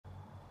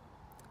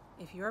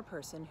If you're a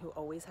person who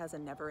always has a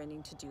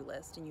never-ending to-do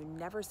list and you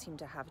never seem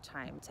to have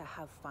time to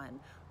have fun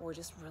or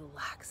just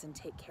relax and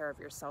take care of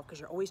yourself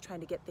because you're always trying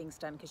to get things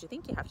done because you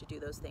think you have to do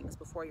those things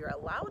before you're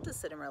allowed to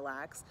sit and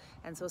relax,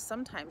 and so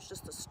sometimes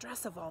just the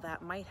stress of all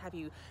that might have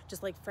you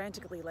just like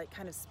frantically like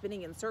kind of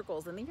spinning in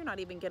circles, and then you're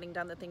not even getting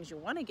done the things you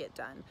want to get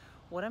done.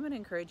 What I'm going to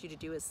encourage you to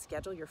do is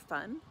schedule your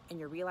fun and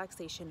your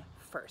relaxation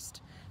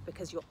first,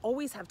 because you'll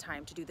always have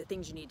time to do the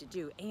things you need to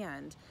do.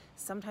 And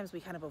sometimes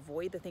we kind of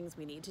avoid the things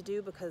we need to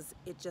do because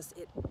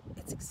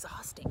it's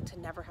exhausting to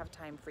never have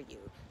time for you,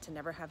 to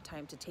never have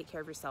time to take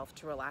care of yourself,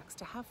 to relax,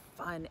 to have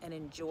fun and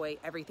enjoy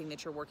everything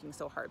that you're working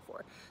so hard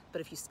for. But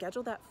if you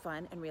schedule that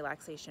fun and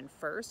relaxation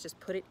first, just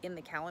put it in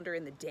the calendar,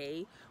 in the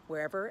day,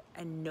 wherever,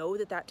 and know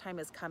that that time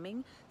is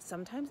coming,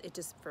 sometimes it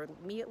just, for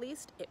me at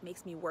least, it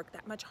makes me work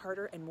that much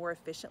harder and more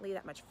efficiently,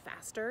 that much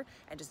faster,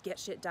 and just get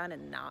shit done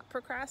and not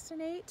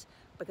procrastinate,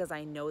 because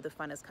I know the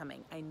fun is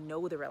coming. I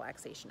know the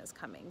relaxation is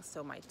coming.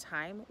 So my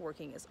time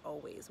working is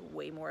always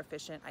way more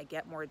efficient. I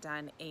get more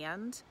done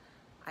and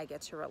I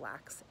get to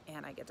relax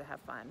and I get to have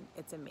fun.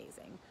 It's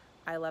amazing.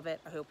 I love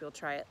it. I hope you'll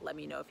try it. Let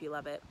me know if you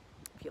love it.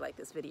 If you like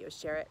this video,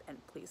 share it, and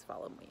please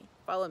follow me.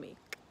 Follow me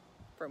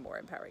for more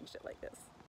empowering shit like this.